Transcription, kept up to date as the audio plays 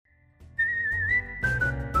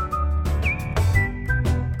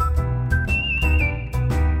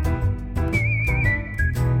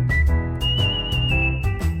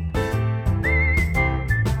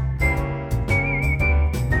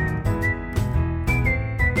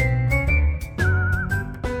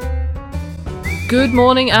Good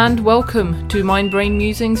morning and welcome to Mind Brain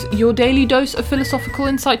Musings, your daily dose of philosophical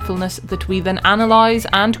insightfulness that we then analyse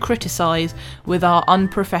and criticise with our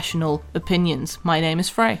unprofessional opinions. My name is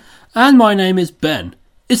Frey. And my name is Ben.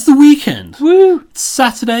 It's the weekend. Woo! It's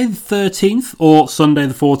Saturday the 13th or Sunday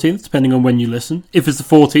the 14th, depending on when you listen. If it's the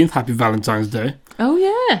 14th, happy Valentine's Day. Oh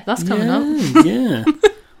yeah, that's coming up. Yeah.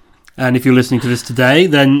 And if you're listening to this today,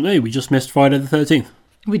 then hey, we just missed Friday the 13th.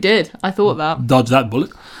 We did. I thought that. Dodge that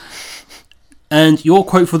bullet. And your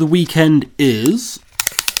quote for the weekend is...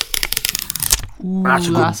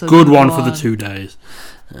 That's a good one for the 2 days.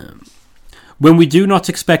 When we do not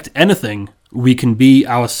expect anything, we can be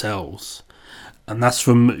ourselves. And that's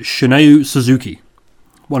from Shunryu Suzuki,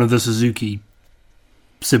 one of the Suzuki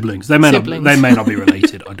siblings. They may not be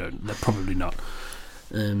related. I don't. They're probably not.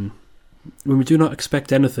 When we do not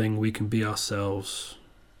expect anything, we can be ourselves.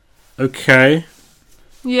 Okay.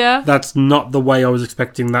 Yeah. That's not the way I was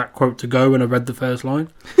expecting that quote to go when I read the first line.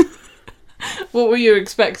 What were you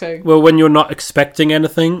expecting? Well, when you're not expecting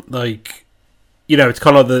anything, like, you know, it's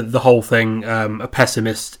kind of like the whole thing, a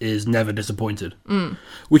pessimist is never disappointed.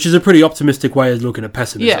 Which is a pretty optimistic way of looking at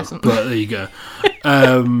pessimism. Yes. But there you go.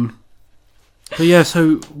 But yeah,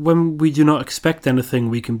 so when we do not expect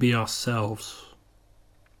anything, we can be ourselves.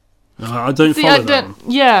 I don't follow that one.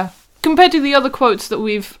 Yeah. Compared to the other quotes that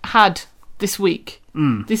we've had this week,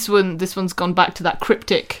 this one's gone back to that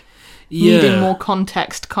cryptic, needing more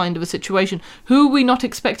context kind of a situation. Who are we not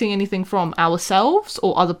expecting anything from? Ourselves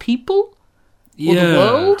or other people? Or the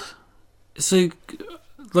world? So,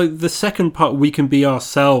 like, the second part, we can be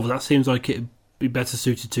ourselves, that seems like it'd be better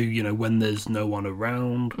suited to, you know, when there's no one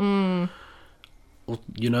around. Or,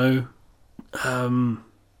 you know. No,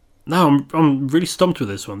 I'm really stumped with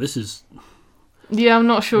this one. This is... Yeah, I'm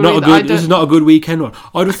not sure. This is not a good weekend one.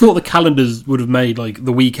 I'd have thought the calendars would have made like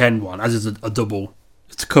the weekend one, as is a double,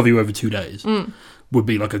 to cover you over 2 days, would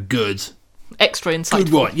be like a good, extra insightful.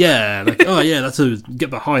 Good one, yeah. Like, oh yeah, that's a get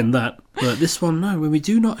behind that. But this one, no. When we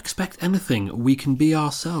do not expect anything, we can be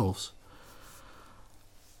ourselves.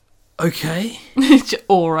 Okay.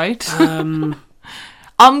 All right. I'm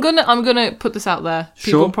gonna put this out there.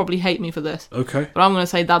 People will probably hate me for this. Okay. But I'm gonna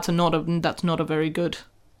say that's not a very good,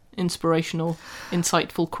 inspirational,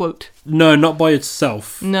 insightful quote. No, not by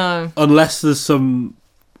itself. No. Unless there's some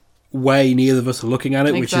way neither of us are looking at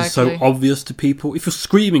it, which is so obvious to people. If you're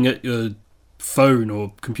screaming at your phone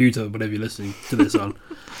or computer, whatever you're listening to this on,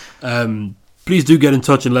 please do get in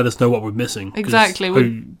touch and let us know what we're missing. Exactly.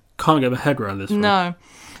 I can't get my head around this one. No.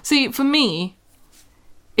 See, for me,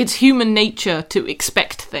 it's human nature to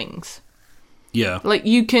expect things. Yeah. Like,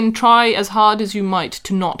 you can try as hard as you might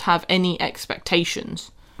to not have any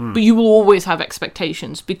expectations. But you will always have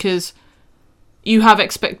expectations because you have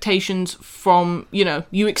expectations from, you know,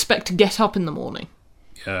 you expect to get up in the morning.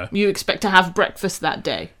 Yeah. You expect to have breakfast that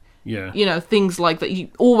day. Yeah. You know, things like that. You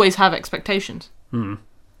always have expectations.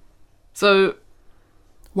 So...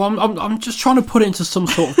 Well, I'm just trying to put it into some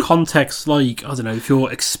sort of context, like, I don't know, if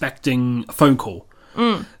you're expecting a phone call,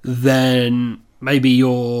 then maybe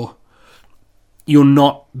you're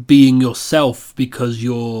not being yourself because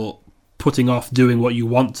you're putting off doing what you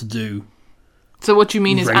want to do. So what you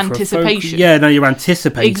mean is anticipation. Yeah, no, you're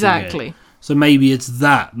anticipating exactly. It. So maybe it's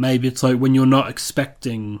that. Maybe it's like when you're not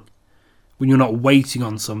expecting, when you're not waiting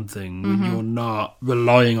on something, when you're not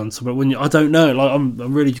relying on something. I don't know. Like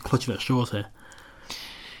I'm really clutching at straws here.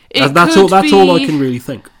 That's all I can really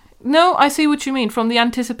think. No, I see what you mean. From the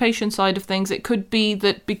anticipation side of things, it could be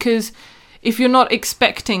that because if you're not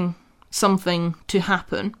expecting something to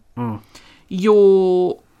happen,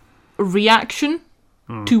 your reaction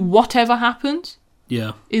to whatever happens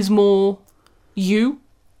is more you.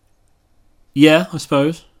 Yeah, I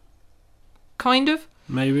suppose. Kind of.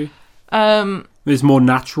 Maybe. It's more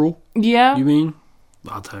natural. Yeah. You mean?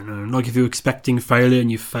 I don't know. Like if you're expecting failure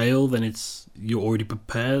and you fail, then you're already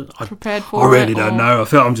prepared. Prepared for it. I really don't know. I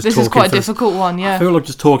feel I'm just talking. This is quite a difficult one, yeah. I feel like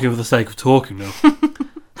just talking for the sake of talking now.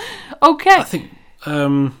 Okay. I think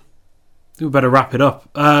we better wrap it up.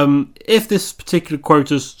 If this particular quote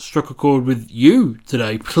has struck a chord with you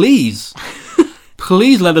today, please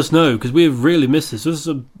let us know, because we have really missed this. This is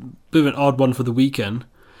a bit of an odd one for the weekend.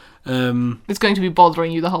 It's going to be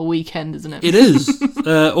bothering you the whole weekend, isn't it? It is.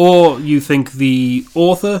 Or you think the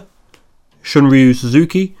author, Shunryu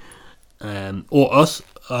Suzuki, or us,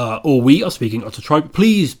 or we are speaking utter tripe.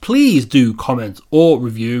 Please do comment or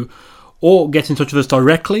review, or get in touch with us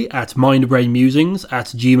directly at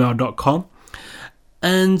mindbrainmusings@gmail.com.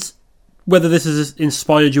 And whether this has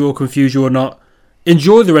inspired you or confused you or not,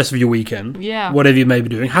 enjoy the rest of your weekend. Yeah. Whatever you may be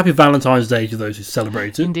doing. Happy Valentine's Day to those who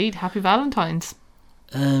celebrate it. Indeed, happy Valentine's.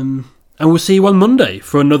 And we'll see you on Monday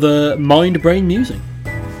for another Mind Brain Musing.